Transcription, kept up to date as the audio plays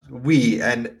we,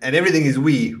 and everything is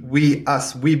we,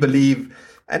 us, we believe,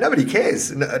 and nobody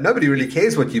cares. Nobody really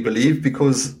cares what you believe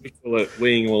because... We call it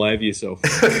weeing all over yourself.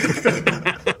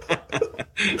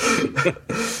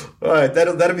 All right,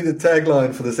 that'll be the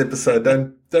tagline for this episode.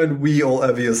 Don't wee all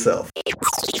over yourself.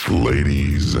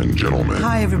 Ladies and gentlemen.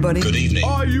 Hi, everybody. Good evening.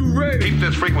 Are you ready? Keep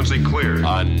this frequency clear.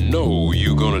 I know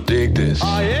you're gonna dig this.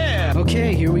 I am.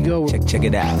 Okay, here we go. Check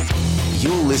it out.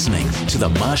 You're listening to the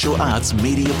Martial Arts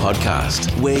Media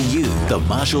Podcast, where you, the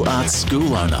martial arts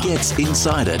school owner, gets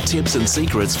insider tips and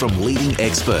secrets from leading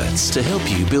experts to help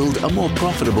you build a more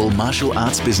profitable martial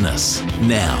arts business.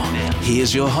 Now,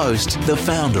 here's your host, the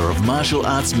founder of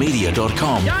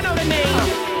martialartsmedia.com, Y'all know the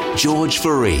name. George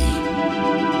Fourie.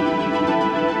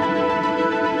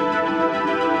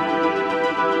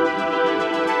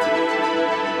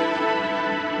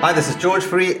 Hi, this is George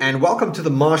Fourie, and welcome to the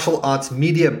Martial Arts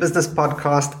Media Business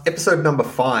Podcast, episode number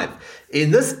 5. In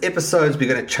this episode, we're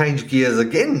going to change gears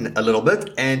again a little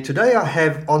bit, and today I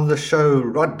have on the show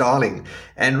Rod Darling.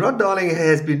 And Rod Darling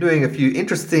has been doing a few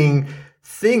interesting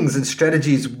things and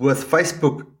strategies with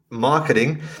Facebook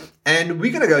marketing, and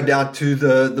we're going to go down to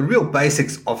the real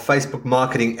basics of Facebook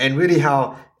marketing and really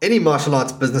how any martial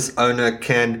arts business owner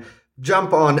can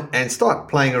jump on and start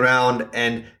playing around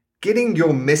and getting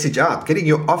your message out, getting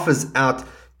your offers out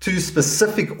to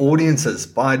specific audiences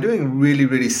by doing really,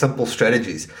 really simple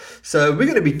strategies. So we're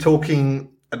going to be talking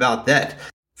about that.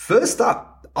 First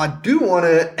up, I do want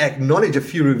to acknowledge a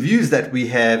few reviews that we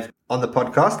have on the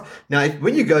podcast. Now,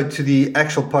 when you go to the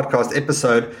actual podcast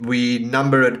episode, we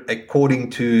number it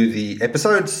according to the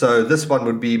episode. So this one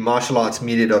would be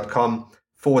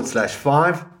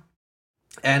martialartsmedia.com/5.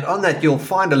 And on that, you'll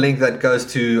find a link that goes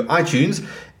to iTunes.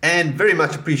 And very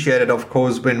much appreciated, of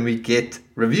course, when we get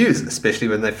reviews, especially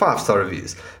when they're 5-star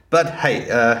reviews. But hey,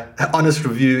 honest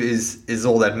review is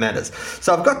all that matters.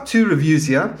 So I've got 2 reviews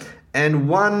here, and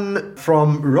one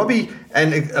from Robbie.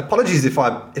 And apologies if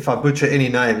I butcher any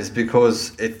names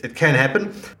because it can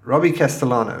happen. Robbie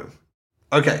Castellano.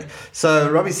 Okay, so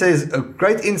Robbie says, a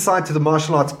great insight to the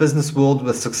martial arts business world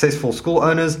with successful school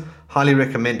owners. Highly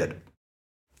recommended.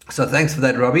 So thanks for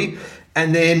that, Robbie.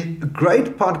 And then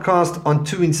great podcast on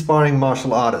 2 inspiring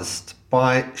martial artists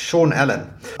by Sean Allen.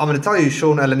 I'm going to tell you who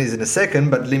Sean Allen is in a second,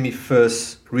 but let me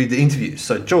first read the interview.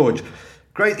 So George,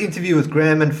 great interview with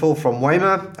Graham and Phil from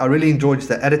Weymouth. I really enjoyed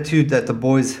the attitude that the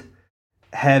boys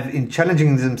have in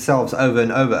challenging themselves over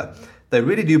and over. They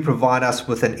really do provide us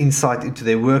with an insight into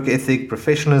their work ethic,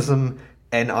 professionalism,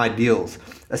 and ideals.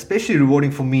 Especially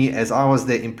rewarding for me as I was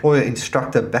their employer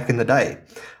instructor back in the day.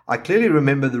 I clearly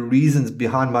remember the reasons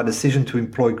behind my decision to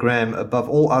employ Graham above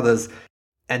all others,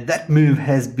 and that move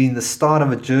has been the start of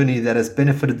a journey that has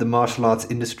benefited the martial arts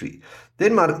industry.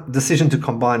 Then my decision to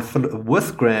combine Phil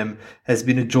with Graham has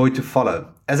been a joy to follow.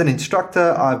 As an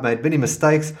instructor, I've made many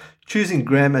mistakes. Choosing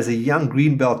Graham as a young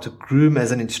green belt to groom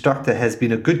as an instructor has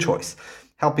been a good choice.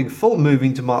 Helping Phil move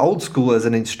into my old school as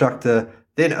an instructor,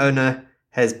 then owner,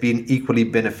 has been equally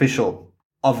beneficial.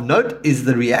 Of note is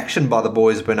the reaction by the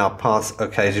boys when our paths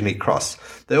occasionally cross.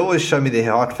 They always show me their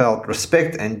heartfelt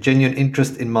respect and genuine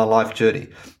interest in my life journey.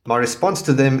 My response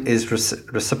to them is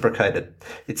reciprocated.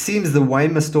 It seems the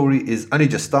Weymouth story is only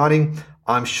just starting.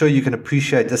 I'm sure you can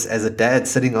appreciate this as a dad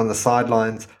sitting on the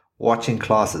sidelines watching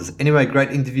classes. Anyway, great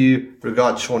interview.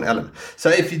 Regards, Sean Allen. So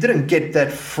if you didn't get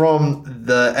that from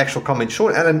the actual comment,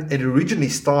 Sean Allen, it originally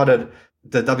started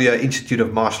the WA Institute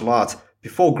of Martial Arts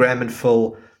before Graham and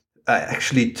Phil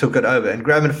actually took it over. And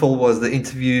Graham and Phil was the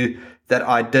interview that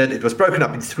I did. It was broken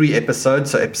up in 3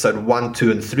 episodes, so episode 1,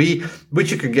 2, and 3, which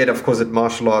you can get, of course, at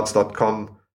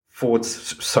martialarts.com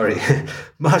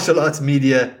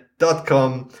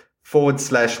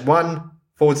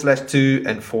martialartsmedia.com/1/2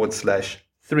 and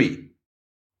 /3.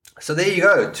 So there you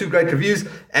go, 2 great reviews,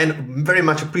 and very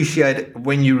much appreciate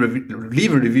when you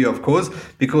leave a review, of course,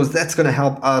 because that's going to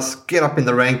help us get up in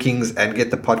the rankings and get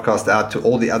the podcast out to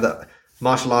all the other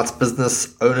martial arts business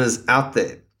owners out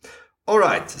there. All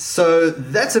right, so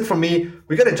that's it from me.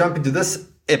 We're going to jump into this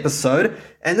episode,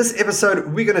 and this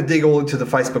episode we're going to dig all into the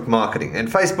Facebook marketing. And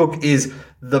Facebook is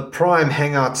the prime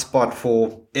hangout spot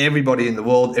for everybody in the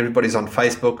world. Everybody's on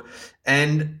Facebook,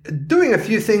 and doing a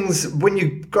few things when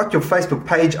you got your Facebook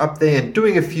page up there and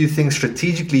doing a few things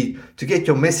strategically to get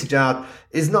your message out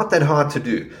is not that hard to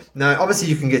do. Now, obviously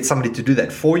you can get somebody to do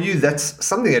that for you. That's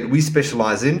something that we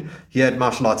specialize in here at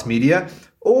Martial Arts Media.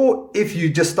 Or if you're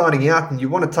just starting out and you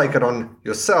want to take it on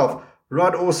yourself,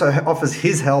 Rod also offers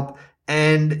his help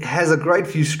and has a great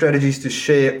few strategies to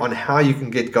share on how you can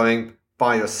get going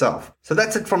by yourself. So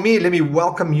that's it from me. Let me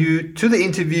welcome you to the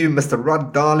interview, Mr.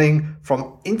 Rod Darling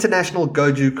from International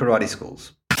Goju Karate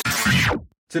Schools.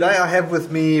 Today I have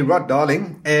with me Rod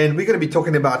Darling, and we're going to be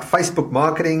talking about Facebook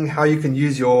marketing, how you can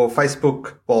use your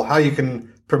Facebook, how you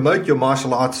can promote your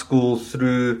martial arts school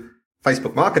through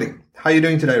Facebook marketing. How are you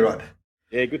doing today, Rod?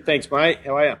 Yeah, good. Thanks, mate.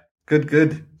 How are you?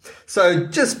 Good. So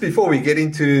just before we get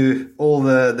into all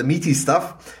the meaty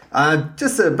stuff,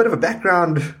 just a bit of a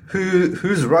background.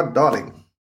 Who's Rod Darling?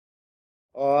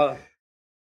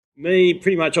 Me,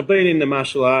 pretty much. I've been in the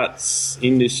martial arts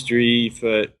industry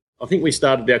for, I think we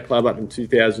started our club up in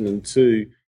 2002,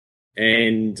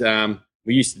 and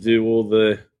we used to do all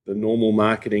the normal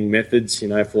marketing methods,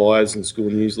 flyers and school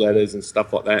newsletters and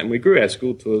stuff like that. And we grew our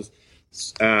school to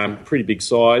a pretty big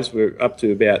size. We're up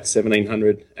to about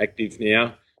 1,700 active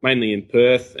now, mainly in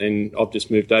Perth, and I've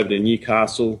just moved over to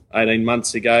Newcastle 18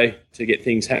 months ago to get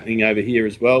things happening over here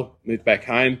as well. Moved back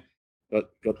home,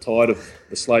 got tired of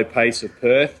the slow pace of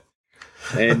Perth.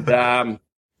 And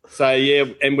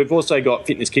and we've also got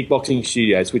fitness kickboxing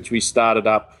studios, which we started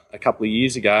up a couple of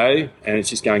years ago, and it's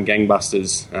just going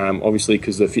gangbusters, obviously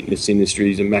because the fitness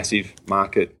industry is a massive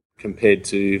market compared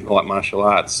to like martial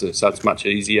arts, so it's much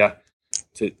easier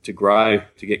to grow,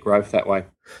 to get growth that way.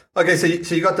 Okay, so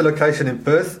you got the location in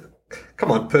Perth. Come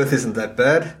on, Perth isn't that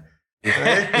bad.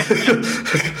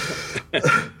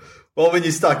 Well, when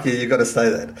you're stuck here, you've got to stay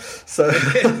there.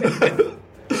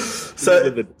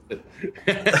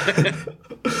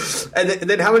 And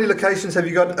then how many locations have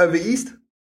you got over east?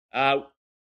 Over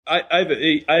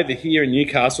here in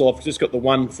Newcastle, I've just got the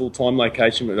one full-time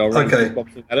location that I run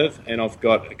kickboxing out of, and I've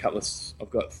got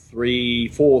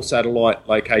 4 satellite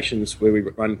locations where we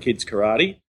run kids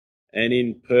karate. And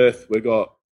in Perth, we've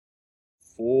got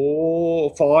 4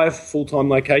 or 5 full-time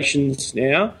locations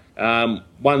now.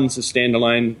 One's a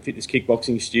standalone fitness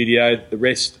kickboxing studio. The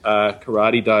rest are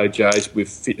karate dojos with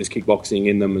fitness kickboxing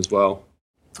in them as well.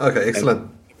 Okay, excellent.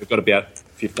 And we've got about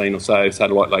 15 or so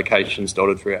satellite locations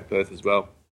dotted throughout Perth as well.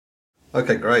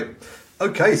 Okay, great.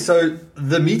 Okay, so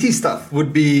the meaty stuff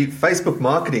would be Facebook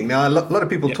marketing. Now, a lot of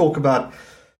people talk about,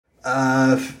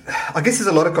 I guess there's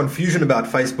a lot of confusion about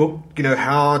Facebook,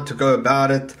 how to go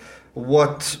about it,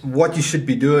 what you should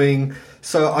be doing.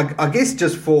 So I guess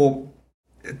just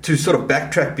to sort of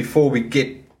backtrack before we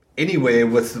get anywhere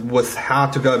with how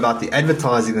to go about the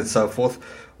advertising and so forth,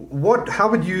 how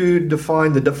would you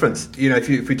define the difference?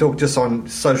 If we talk just on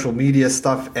social media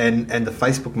stuff and the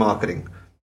Facebook marketing.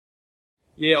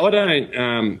 Yeah, I don't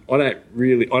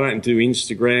do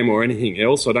Instagram or anything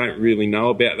else. I don't really know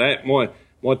about that. My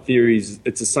theory is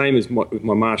it's the same as with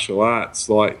my martial arts.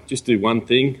 Like, just do one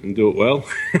thing and do it well.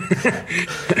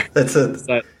 That's it.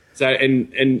 So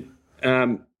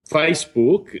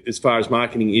Facebook, as far as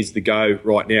marketing, is the go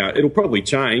right now. It'll probably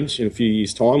change in a few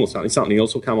years' time or something. Something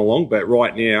else will come along, but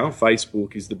right now,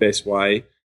 Facebook is the best way,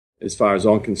 as far as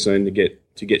I'm concerned,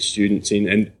 to get students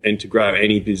in and to grow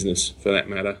any business for that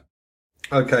matter.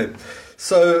 Okay,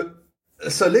 so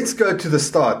let's go to the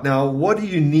start. Now, what do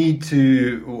you need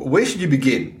where should you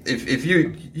begin? If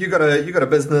you got a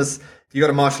business, you got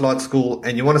a martial arts school,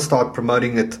 and you want to start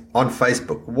promoting it on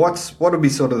Facebook, what would be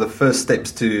sort of the first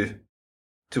steps to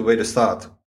where to start?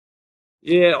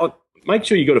 Yeah, make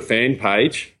sure you got a fan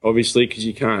page, obviously, because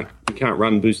you can't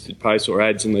run boosted posts or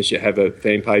ads unless you have a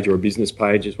fan page or a business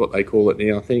page, is what they call it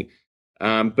now, I think.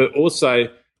 But also,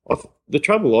 the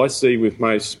trouble I see with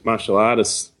most martial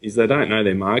artists is they don't know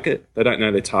their market. They don't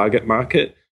know their target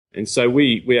market. And so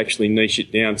we actually niche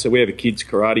it down. So we have a kids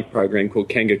karate program called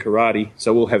Kanga Karate.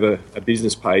 So we'll have a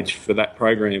business page for that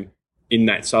program in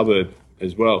that suburb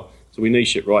as well. So we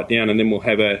niche it right down, and then we'll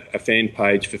have a fan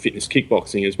page for fitness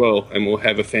kickboxing as well, and we'll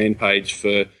have a fan page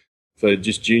for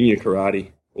just junior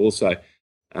karate also.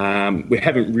 We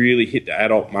haven't really hit the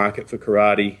adult market for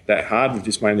karate that hard. We've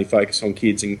just mainly focused on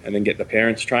kids and then get the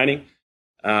parents training.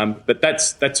 But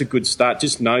that's a good start.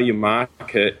 Just know your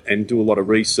market and do a lot of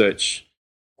research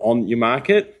on your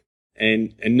market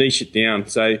and niche it down.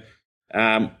 So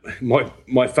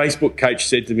my Facebook coach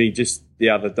said to me just the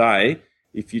other day,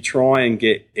 if you try and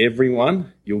get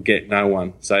everyone, you'll get no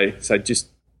one. So just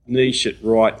niche it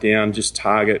right down, just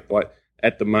target. Like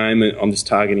at the moment, I'm just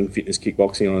targeting fitness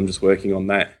kickboxing, and I'm just working on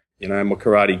that. My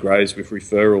karate grows with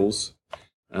referrals.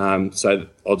 So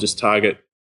I'll just target,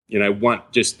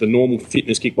 just the normal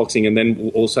fitness kickboxing, and then we'll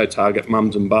also target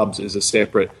mums and bubs as a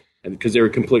separate, and because they're a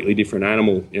completely different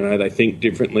animal. They think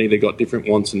differently, they've got different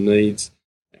wants and needs.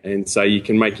 And so you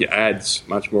can make your ads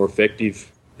much more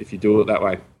effective if you do it that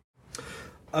way.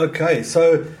 Okay,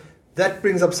 so that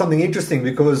brings up something interesting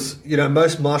because,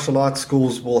 most martial arts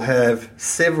schools will have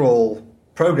several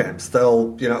programs.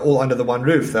 They'll, all under the one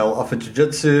roof. They'll offer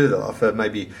jiu-jitsu, they'll offer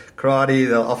maybe karate,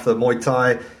 they'll offer Muay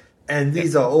Thai, and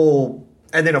these are all,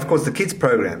 and then of course the kids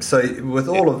program. So with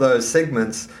all of those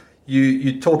segments,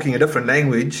 you're talking a different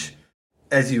language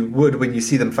as you would when you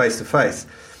see them face to face.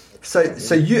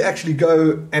 So you actually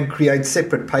go and create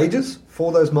separate pages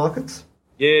for those markets?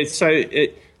 Yeah, so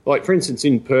like for instance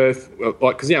in Perth,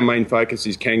 like because our main focus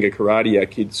is Kanga Karate, our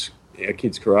kids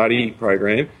karate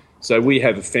program. So we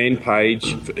have a fan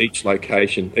page for each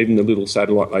location, even the little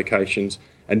satellite locations,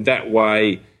 and that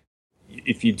way,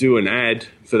 if you do an ad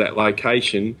for that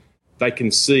location, they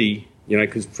can see,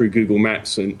 because through Google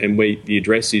Maps and where the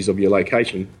address is of your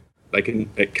location,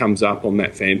 it comes up on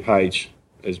that fan page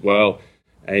as well.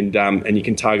 And you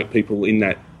can target people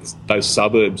in those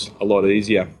suburbs a lot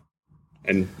easier,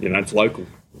 and it's local.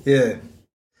 Yeah,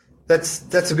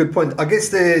 that's a good point. I guess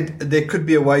there could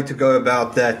be a way to go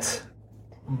about that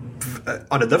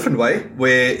on a different way,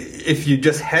 where if you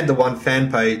just had the one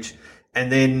fan page,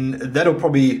 and then it'll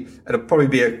probably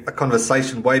be a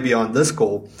conversation way beyond this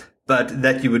call, but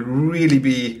that you would really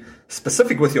be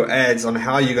specific with your ads on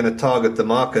how you're going to target the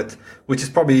market, which is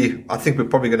I think we're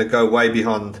probably going to go way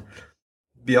beyond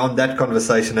that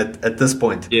conversation at this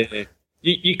point. Yeah.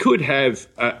 You could have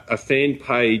a fan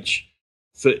page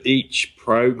for each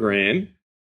program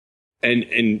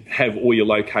and have all your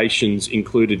locations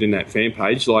included in that fan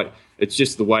page. Like, it's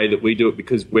just the way that we do it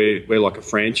because we're like a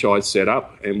franchise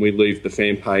setup, and we leave the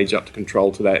fan page up to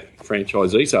control to that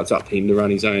franchisee. So it's up to him to run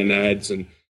his own ads.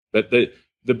 But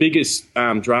the biggest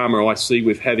drama I see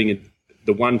with having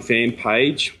the one fan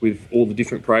page with all the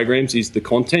different programs is the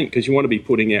content, because you want to be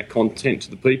putting out content to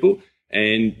the people,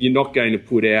 and you're not going to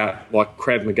put out like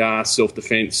Krav Maga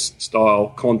self-defense style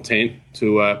content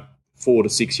to a 4 to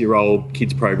 6 year old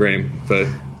kids program for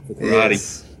karate.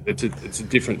 Yes. It's a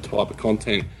different type of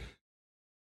content.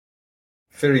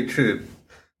 Very true.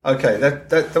 Okay,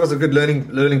 that was a good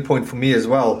learning point for me as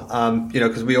well.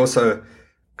 Because we also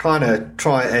kind of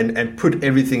try and put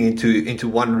everything into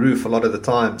one roof a lot of the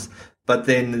times. But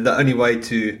then the only way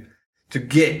to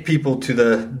get people to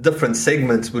the different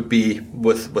segments would be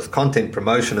with content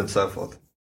promotion and so forth.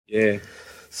 Yeah.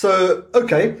 So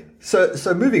okay.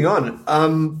 So moving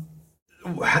on.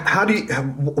 How do you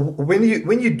when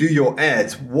you do your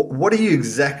ads? What are you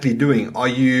exactly doing? Are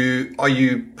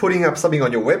you putting up something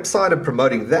on your website and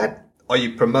promoting that? Are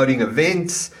you promoting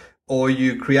events? Or are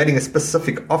you creating a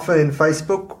specific offer in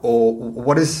Facebook? Or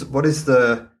what's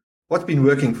been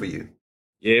working for you?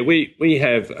 Yeah, we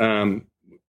have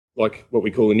like what we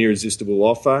call an irresistible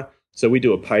offer. So we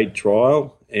do a paid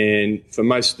trial, and for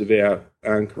most of our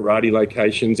karate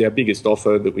locations, our biggest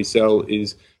offer that we sell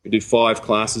is we do 5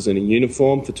 classes in a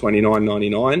uniform for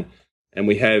 $29.99, and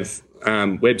we have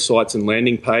websites and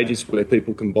landing pages where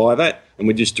people can buy that, and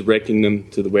we're just directing them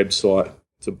to the website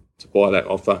to buy that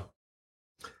offer.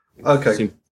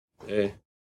 Okay. Yeah.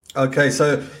 Okay.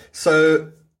 So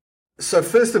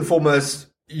first and foremost,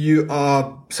 you're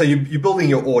building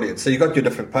your audience. So you got your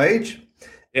different page,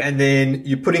 yeah, and then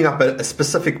you're putting up a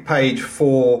specific page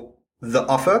for the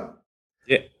offer.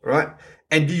 Yeah. Right.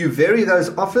 And do you vary those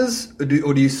offers, or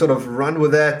do you sort of run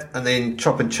with that and then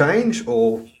chop and change?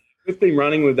 Or we've been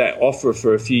running with that offer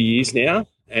for a few years now,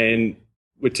 and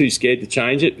we're too scared to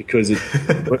change it because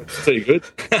it's too good.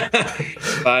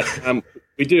 But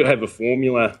we do have a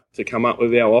formula to come up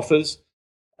with our offers,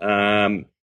 and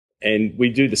we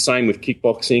do the same with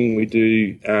kickboxing. We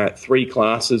do 3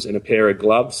 classes and a pair of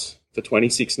gloves for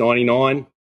 $26.99,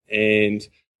 and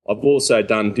I've also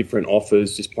done different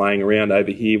offers just playing around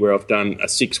over here where I've done a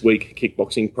 6-week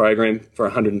kickboxing program for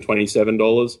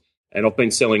 $127, and I've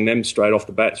been selling them straight off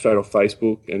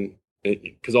Facebook, and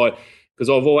because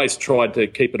I've always tried to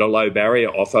keep it a low barrier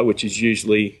offer, which is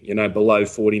usually below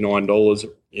 $49,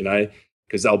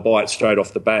 because they'll buy it straight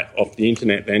off the bat off the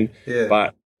internet then. Yeah.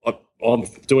 But I'm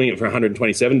doing it for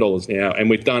 $127 now, and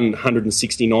we've done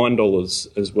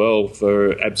 $169 as well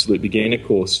for Absolute Beginner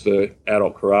course for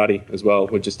adult karate as well.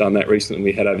 We've just done that recently.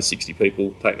 We had over 60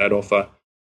 people take that offer.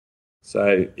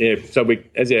 So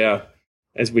yeah,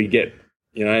 as we get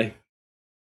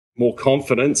more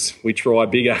confidence, we try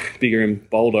bigger and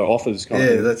bolder offers.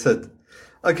 That's it.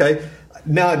 Okay.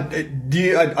 Now, do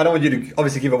you? I don't want you to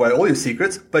obviously give away all your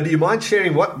secrets, but do you mind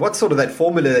sharing what sort of that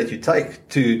formula that you take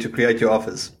to create your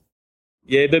offers?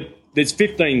 Yeah, there's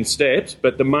 15 steps,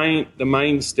 but the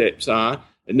main steps are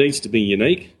it needs to be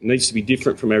unique, it needs to be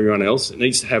different from everyone else, it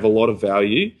needs to have a lot of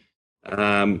value.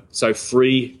 So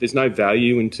free, there's no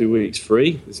value in 2 weeks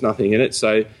free. There's nothing in it.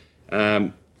 So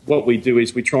what we do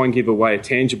is we try and give away a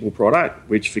tangible product,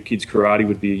 which for kids karate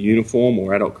would be a uniform,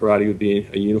 or adult karate would be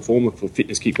a uniform, or for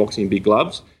fitness kickboxing, big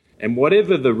gloves. And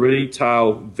whatever the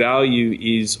retail value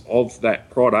is of that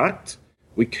product,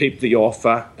 we keep the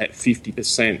offer at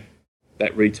 50%.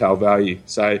 that retail value.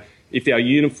 So if your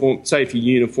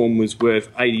uniform was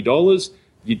worth $80,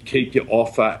 you'd keep your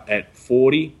offer at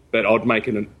 40, but I'd make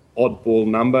it an oddball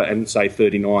number and say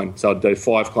 39. So I'd do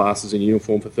 5 classes in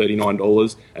uniform for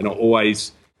 $39, and I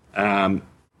always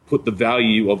put the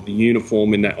value of the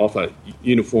uniform in that offer.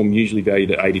 Uniform usually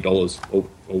valued at $80 or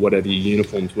whatever your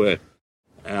uniform's worth.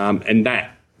 And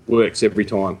that works every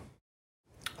time.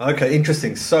 Okay,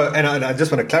 interesting. So, and I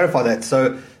just want to clarify that.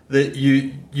 So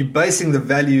you're basing the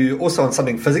value also on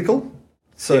something physical.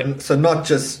 So so not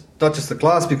just the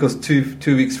class, because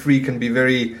two weeks free can be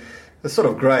very sort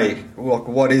of grey.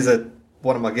 What is it?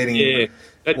 What am I getting? Yeah.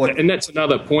 And that's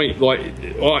another point. Like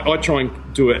I try and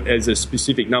do it as a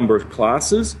specific number of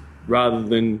classes rather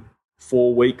than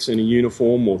 4 weeks in a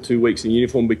uniform or 2 weeks in a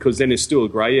uniform, because then there's still a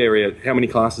grey area. How many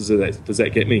classes does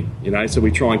that get me? So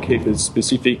we try and keep it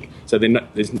specific, so then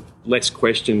there's less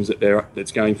questions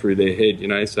that's going through their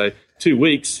head. So 2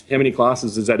 weeks, how many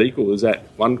classes does that equal? Is that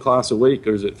 1 class a week,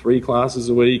 or is it 3 classes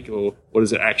a week, or what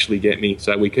does it actually get me?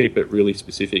 So we keep it really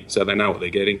specific so they know what they're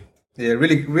getting. Yeah,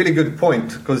 really, really good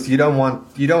point, because you don't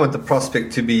want the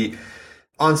prospect to be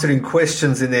answering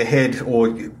questions in their head or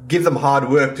give them hard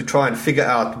work to try and figure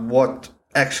out what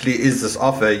actually is this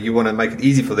offer. You want to make it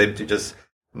easy for them to just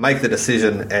make the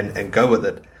decision and go with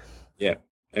it. Yeah.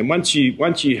 And once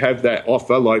you have that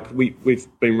offer, like we've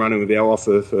been running with our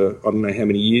offer for I don't know how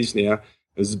many years now. It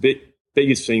was the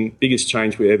biggest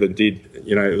change we ever did.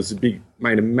 It was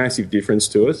made a massive difference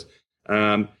to us.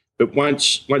 But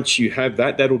once you have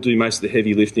that, that'll do most of the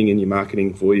heavy lifting in your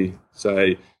marketing for you.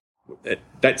 So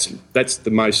that's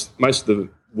the most of the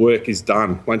work is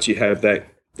done once you have that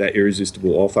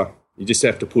irresistible offer. You just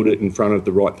have to put it in front of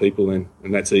the right people, and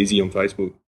that's easy on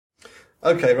Facebook.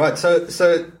 Okay, right. So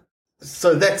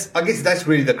I guess that's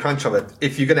really the crunch of it.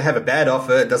 If you're going to have a bad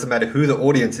offer, it doesn't matter who the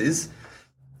audience is.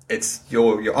 It's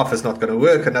your offer's not going to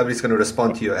work, and nobody's going to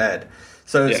respond to your ad.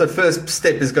 So first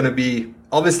step is going to be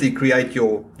obviously create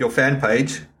your fan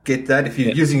page. Get that. If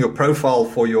you're using your profile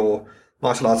for your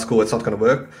martial arts school, it's not going to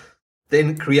work.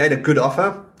 Then create a good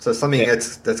offer, so something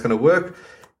that's going to work,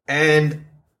 and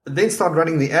then start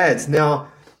running the ads. Now,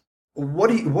 what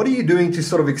are you doing to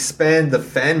sort of expand the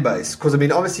fan base? Because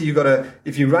obviously you got to,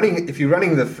 if you're running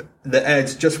the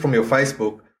ads just from your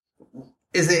Facebook,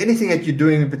 is there anything that you're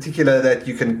doing in particular that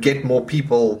you can get more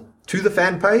people to the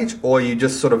fan page, or are you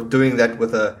just sort of doing that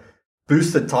with a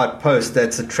boosted type post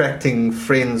that's attracting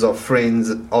friends of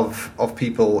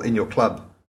people in your club?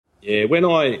 Yeah, when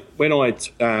I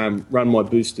run my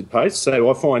boosted posts,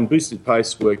 so I find boosted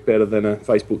posts work better than a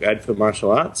Facebook ad for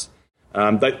martial arts.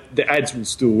 The ads will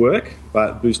still work,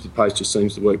 but boosted posts just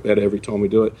seems to work better every time we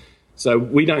do it. So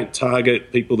we don't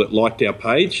target people that liked our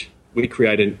page. We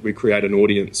create an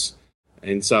audience,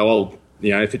 and so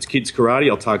if it's kids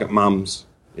karate, I'll target mums,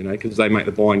 because they make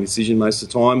the buying decision most of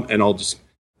the time, and I'll just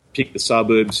pick the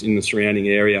suburbs in the surrounding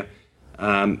area.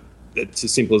 It's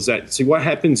as simple as that. See, what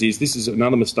happens is, this is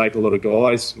another mistake a lot of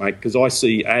guys make, because I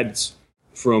see ads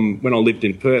from when I lived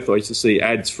in Perth. I used to see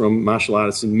ads from martial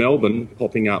artists in Melbourne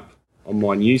popping up on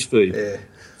my newsfeed. Yeah.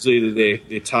 So either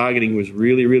their targeting was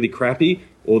really, really crappy,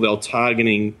 or they're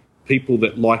targeting people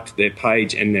that liked their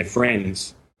page and their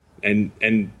friends. And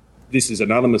this is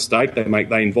another mistake they make.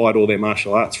 They invite all their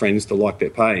martial arts friends to like their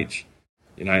page.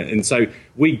 And so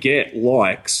we get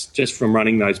likes just from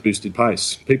running those boosted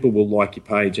posts. People will like your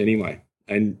page anyway.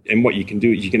 And what you can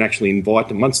do is you can actually invite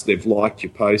them. Once they've liked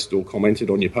your post or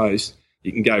commented on your post,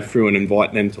 you can go through and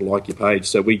invite them to like your page.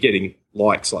 So we're getting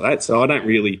likes like that. So I don't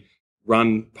really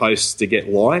run posts to get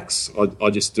likes.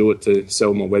 I just do it to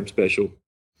sell my web special.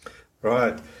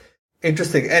 Right.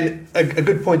 Interesting. And a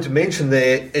good point to mention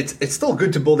there, it's still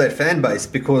good to build that fan base,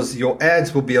 because your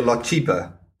ads will be a lot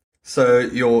cheaper. So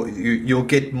you'll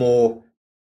get more.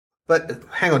 But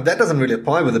hang on, that doesn't really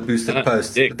apply with a boosted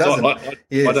post. Yeah, it doesn't.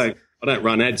 I don't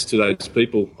run ads to those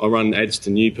people. I run ads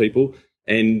to new people,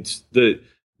 and the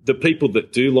people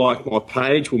that do like my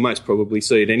page will most probably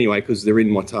see it anyway, because they're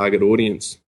in my target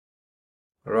audience.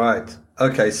 Right.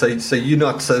 Okay. So you're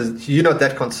not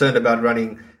that concerned about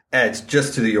running ads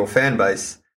just to your fan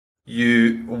base.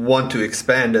 You want to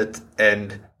expand it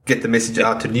and get the message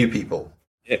out to new people.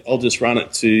 Yeah, I'll just run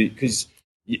it because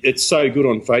it's so good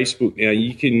on Facebook now.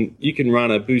 You can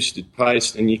run a boosted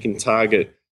post, and you can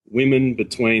target women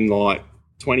between like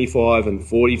 25 and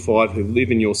 45 who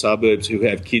live in your suburbs, who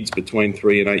have kids between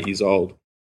 3 and 8 years old.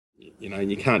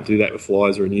 And you can't do that with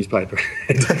flyers or a newspaper.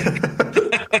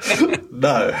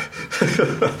 No.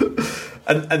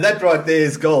 And that right there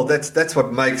is gold. That's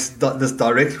what makes this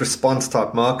direct response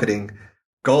type marketing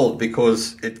gold,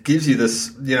 because it gives you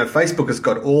this, Facebook has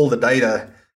got all the data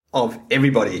of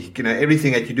everybody. You know,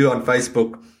 everything that you do on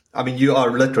Facebook. I mean, you are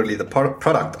literally the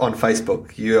product on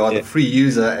Facebook. You are the free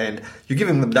user, and you're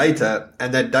giving them data,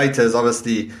 and that data is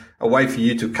obviously a way for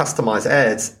you to customize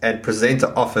ads and present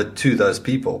an offer to those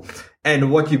people.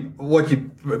 And what you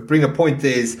bring a point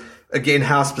there is, again,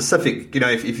 how specific. You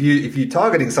know, if you're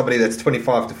targeting somebody that's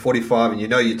 25 to 45, and you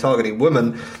know you're targeting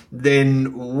women,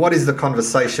 then what is the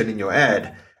conversation in your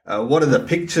ad? What are the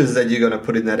pictures that you're going to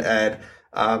put in that ad?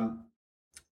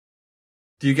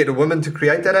 Do you get a woman to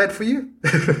create that ad for you?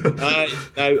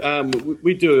 No,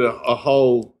 we do a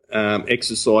whole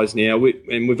exercise now,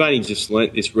 and we've only just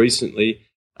learnt this recently,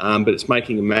 but it's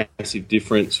making a massive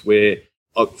difference where,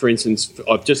 for instance,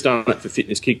 I've just done it for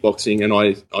fitness kickboxing, and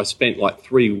I spent like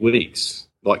 3 weeks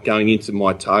like going into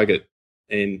my target,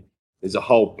 and there's a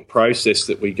whole process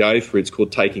that we go through. It's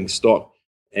called taking stock,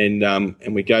 and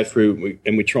we go through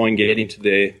and we try and get into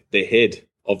their head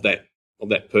of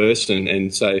that person,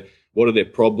 and say, what are their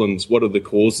problems? What are the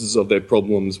causes of their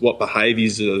problems? What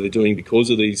behaviours are they doing because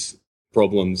of these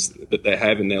problems that they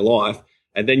have in their life?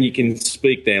 And then you can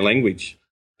speak their language.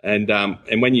 And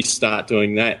when you start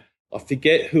doing that, I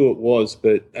forget who it was,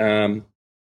 but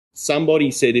somebody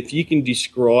said if you can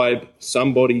describe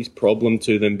somebody's problem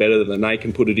to them better than they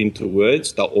can put it into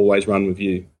words, they'll always run with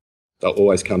you. They'll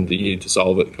always come to you to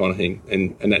solve it, kind of thing.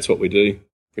 And that's what we do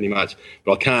pretty much.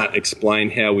 But I can't explain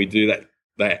how we do that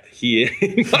here.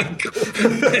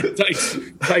 It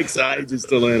takes ages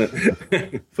to learn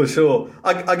it. For sure.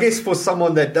 I guess for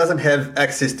someone that doesn't have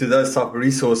access to those type of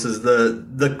resources,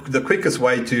 the quickest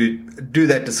way to do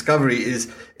that discovery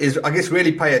is I guess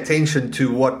really pay attention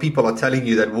to what people are telling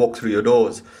you that walk through your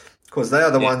doors, because they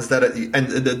are the ones that are, and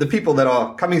the people that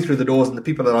are coming through the doors and the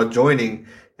people that are joining.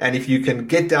 And if you can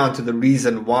get down to the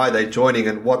reason why they're joining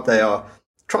and what they are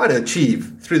trying to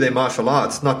achieve through their martial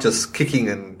arts, not just kicking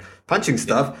and punching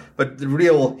stuff, but the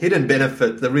real hidden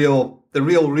benefit, the real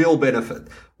benefit.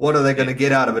 What are they going to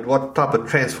get out of it? What type of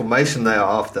transformation they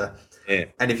are after? Yeah.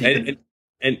 And if you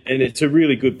and it's a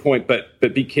really good point, but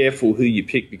be careful who you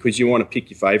pick, because you want to pick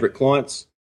your favourite clients,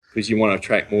 because you want to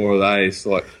attract more of those.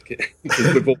 Like,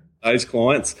 because we've all those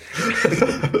clients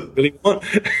really want.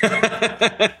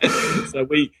 So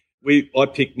I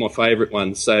picked my favourite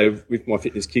ones. So with my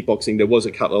fitness kickboxing, there was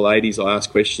a couple of ladies I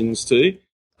asked questions to.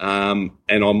 And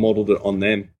I modelled it on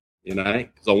them, you know,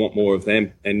 because I want more of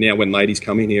them. And now when ladies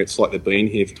come in here, it's like they've been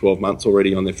here for 12 months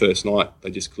already on their first night. They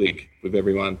just click with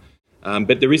everyone.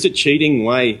 But there is a cheating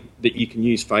way that you can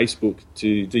use Facebook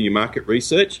to do your market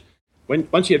research.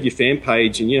 Once you have your fan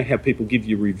page and you know how people give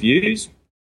you reviews,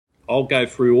 I'll go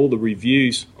through all the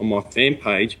reviews on my fan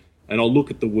page and I'll look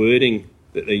at the wording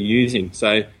that they're using.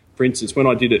 So, for instance, when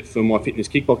I did it for my fitness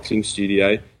kickboxing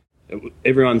studio,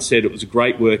 everyone said it was a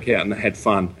great workout and they had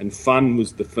fun, and fun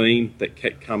was the theme that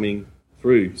kept coming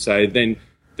through. So then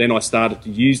I started to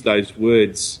use those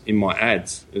words in my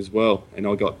ads as well, and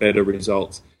I got better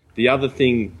results. The other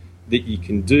thing that you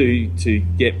can do to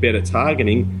get better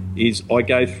targeting is I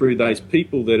go through those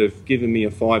people that have given me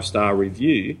a 5-star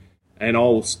review, and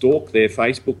I'll stalk their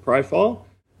Facebook profile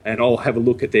and I'll have a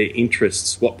look at their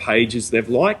interests, what pages they've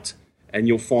liked, and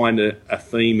you'll find a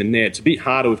theme in there. It's a bit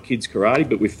harder with kids karate,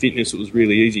 but with fitness it was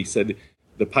really easy. So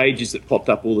the pages that popped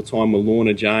up all the time were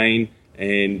Lorna Jane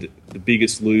and The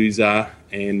Biggest Loser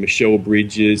and Michelle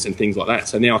Bridges and things like that.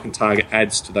 So now I can target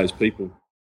ads to those people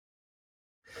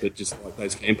that just like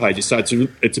those fan pages. So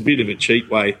it's a bit of a cheap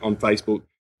way on Facebook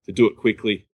to do it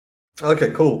quickly.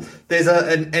 Okay, cool. There's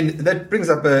and that brings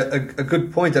up a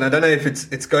good point, and I don't know if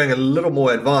it's going a little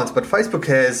more advanced, but Facebook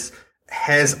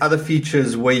has other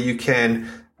features where you can,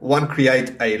 one, create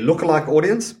a lookalike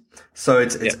audience. So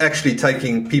it's actually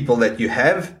taking people that you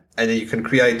have, and then you can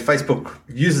create, Facebook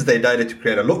uses their data to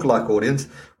create a lookalike audience,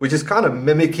 which is kind of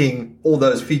mimicking all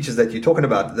those features that you're talking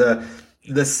about,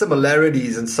 the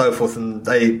similarities and so forth, and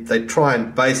they try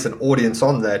and base an audience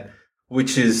on that,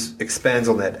 which expands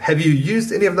on that. Have you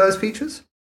used any of those features?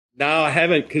 No, I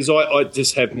haven't, because I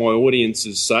just have my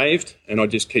audiences saved, and I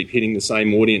just keep hitting the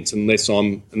same audience unless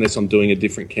I'm doing a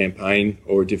different campaign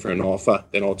or a different offer.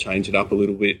 Then I'll change it up a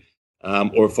little bit.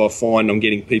 Or if I find I'm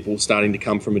getting people starting to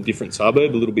come from a different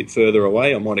suburb a little bit further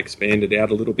away, I might expand it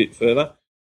out a little bit further.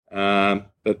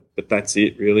 But that's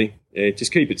it, really. Yeah,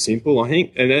 just keep it simple, I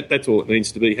think, and that's all it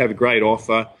needs to be. Have a great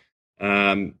offer,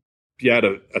 be able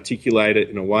to articulate it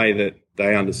in a way that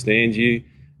they understand you,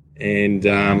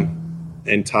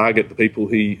 and target the people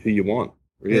who you want.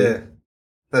 Really. Yeah,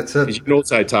 that's it. You can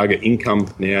also target income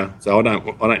now, so I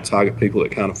don't target people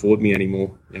that can't afford me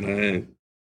anymore. You know,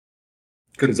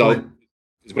 good point.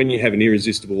 Because when you have an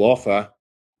irresistible offer,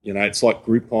 you know, it's like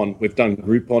Groupon. We've done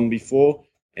Groupon before.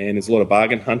 and there's a lot of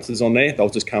bargain hunters on there. They'll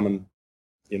just come and,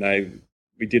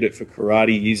 we did it for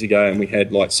karate years ago, and we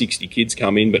had like 60 kids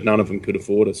come in, but none of them could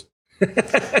afford us.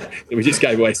 We just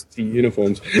gave away 60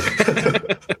 uniforms.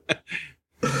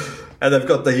 And they've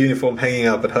got the uniform hanging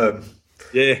up at home.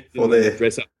 Yeah, for their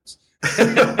dress-ups.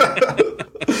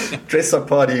 Dress-up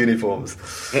party uniforms.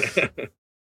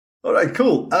 All right,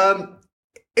 cool.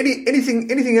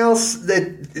 Anything else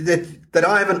that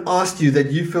I haven't asked you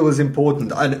that you feel is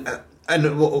important?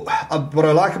 And what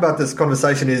I like about this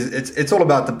conversation is it's all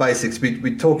about the basics.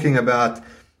 We're talking about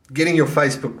getting your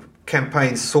Facebook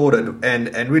campaign sorted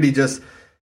and really just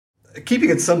keeping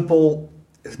it simple,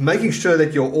 making sure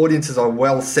that your audiences are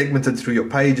well segmented through your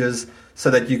pages so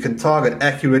that you can target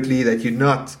accurately, that you're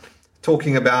not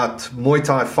talking about Muay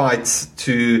Thai fights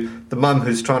to the mum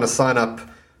who's trying to sign up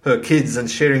her kids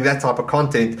and sharing that type of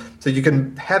content, so you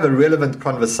can have a relevant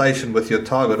conversation with your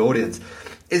target audience.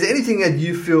 Is there anything that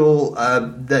you feel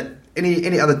that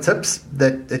any other tips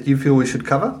that you feel we should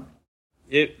cover?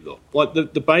 Yeah, like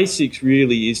the basics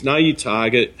really is know your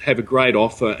target, have a great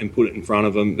offer and put it in front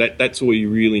of them. That's all you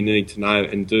really need to know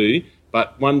and do.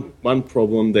 But one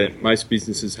problem that most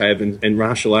businesses have, and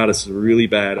martial artists are really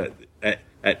bad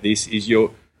at this, is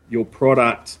your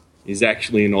product is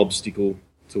actually an obstacle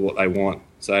to what they want.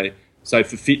 So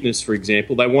for fitness, for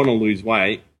example, they want to lose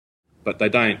weight, but they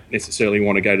don't necessarily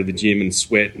want to go to the gym and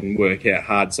sweat and work out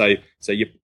hard. So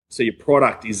your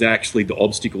product is actually the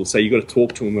obstacle. So you've got to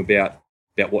talk to them about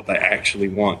what they actually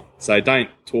want. So don't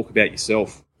talk about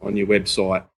yourself on your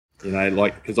website,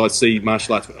 because I see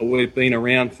martial arts, we've been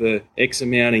around for X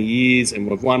amount of years and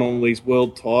we've won all these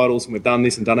world titles and we've done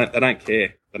this and done that. They don't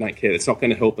care. It's not going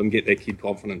to help them get their kid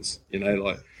confidence,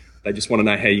 They just want to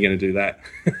know how you're going to do that.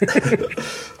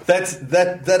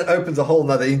 That opens a whole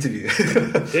nother interview,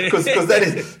 because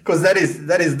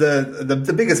that is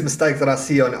the biggest mistake that I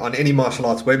see on any martial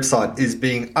arts website is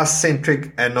being us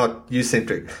centric and not you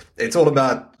centric. It's all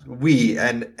about we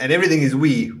and everything is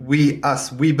we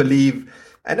us, we believe,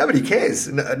 and nobody cares.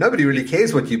 Nobody really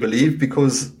cares what you believe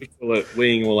because people are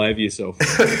weeing all over yourself.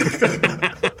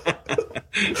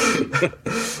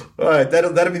 All right,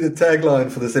 that'll be the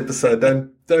tagline for this episode.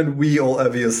 Don't wee all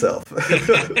over yourself.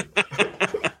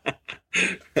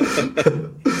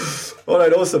 All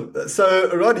right, awesome.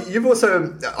 So, Rod, you've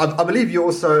also, I believe you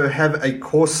also have a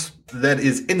course that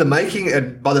is in the making,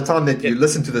 and by the time that you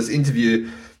listen to this interview,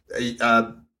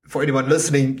 for anyone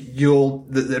listening, it'll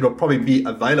probably be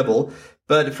available.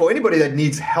 But for anybody that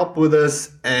needs help with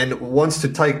this and wants to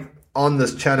take on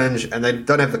this challenge and they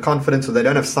don't have the confidence or they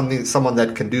don't have someone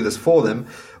that can do this for them,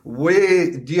 where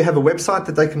do you have a website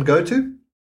that they can go to?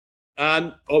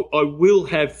 I will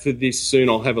have for this soon.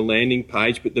 I'll have a landing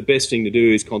page, but the best thing to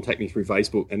do is contact me through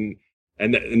Facebook, and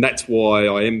that's why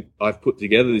I've put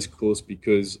together this course,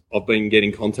 because I've been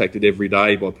getting contacted every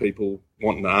day by people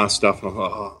wanting to ask stuff,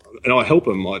 and I help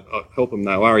them. I help them,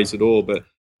 no worries at all. But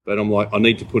I'm like, I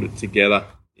need to put it together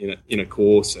in a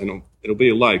course, and it'll be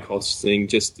a low cost thing.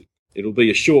 It'll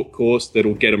be a short course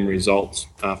that'll get them results.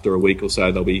 After a week or so,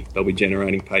 they'll be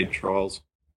generating paid trials.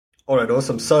 All right,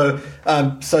 awesome. So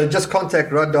just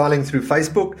contact Rod Darling through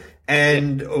Facebook,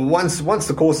 and once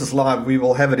the course is live, we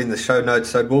will have it in the show notes,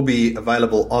 so it will be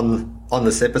available on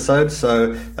this episode.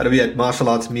 So that'll be at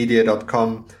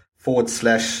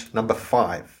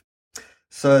martialartsmedia.com/5.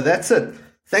 So that's it.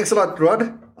 Thanks a lot,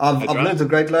 Rod. I've learned a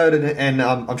great load, and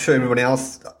I'm sure everybody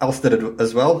else did it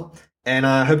as well. And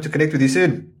I hope to connect with you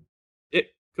soon. Yeah,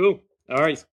 cool. All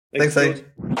right. Thanks, Age.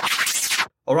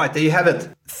 All right, there you have it.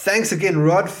 Thanks again,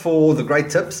 Rod, for the great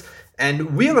tips.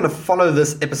 And we are going to follow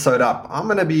this episode up. I'm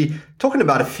going to be talking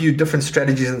about a few different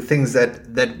strategies and things that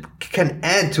can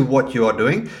add to what you are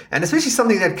doing. And especially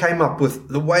something that came up with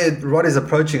the way Rod is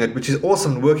approaching it, which is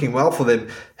awesome, working well for them,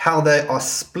 how they are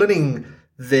splitting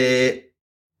their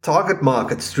target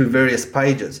markets through various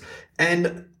pages.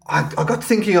 And I got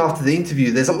thinking after the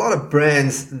interview, there's a lot of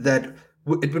brands that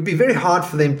it would be very hard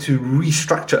for them to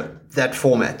restructure that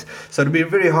format. So it'd be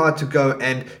very hard to go,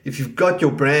 and if you've got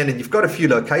your brand and you've got a few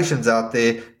locations out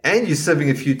there and you're serving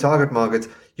a few target markets,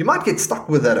 you might get stuck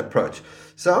with that approach.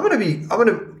 So I'm going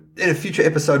to in a future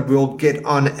episode, we'll get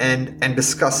on and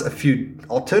discuss a few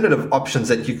alternative options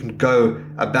that you can go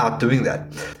about doing that.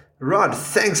 Rod,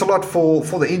 thanks a lot for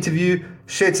the interview.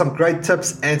 Shared some great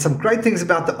tips and some great things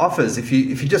about the offers. If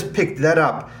you just picked that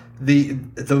up,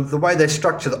 the way they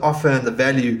structure the offer and the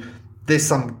value, there's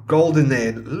some gold in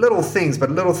there. Little things,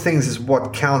 but little things is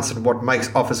what counts and what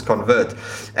makes offers convert.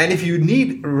 And if you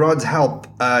need Rod's help,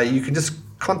 you can just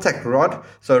contact Rod.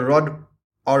 So Rod,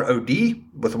 R-O-D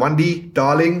with 1D,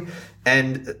 Darling,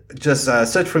 And just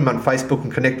search for him on Facebook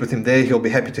and connect with him there. He'll be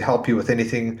happy to help you with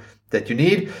anything that you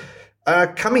need.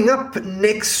 Coming up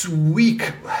next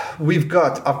week, I've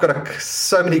got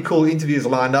so many cool interviews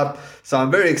lined up, so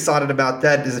I'm very excited about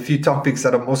that. There's a few topics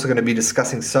that I'm also going to be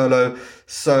discussing solo,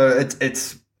 so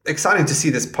it's exciting to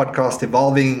see this podcast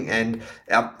evolving, and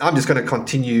I'm just going to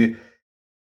continue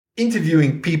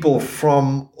interviewing people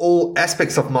from all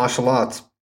aspects of martial arts.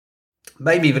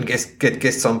 Maybe even get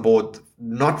guests on board,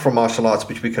 not from martial arts,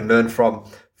 which we can learn from,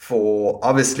 for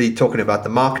obviously talking about the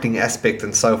marketing aspect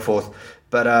and so forth.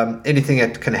 But anything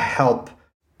that can help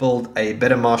build a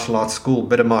better martial arts school,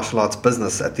 better martial arts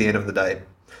business at the end of the day.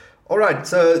 All right,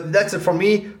 so that's it from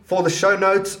me. For the show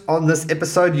notes on this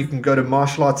episode, you can go to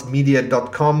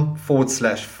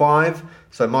martialartsmedia.com/5.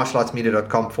 So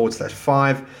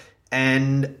martialartsmedia.com/5.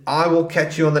 And I will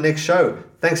catch you on the next show.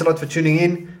 Thanks a lot for tuning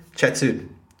in. Chat soon.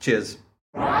 Cheers.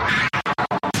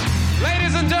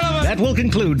 That will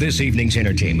conclude this evening's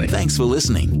entertainment. Thanks for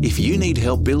listening. If you need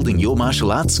help building your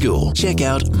martial arts school, check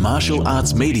out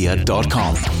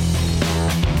martialartsmedia.com.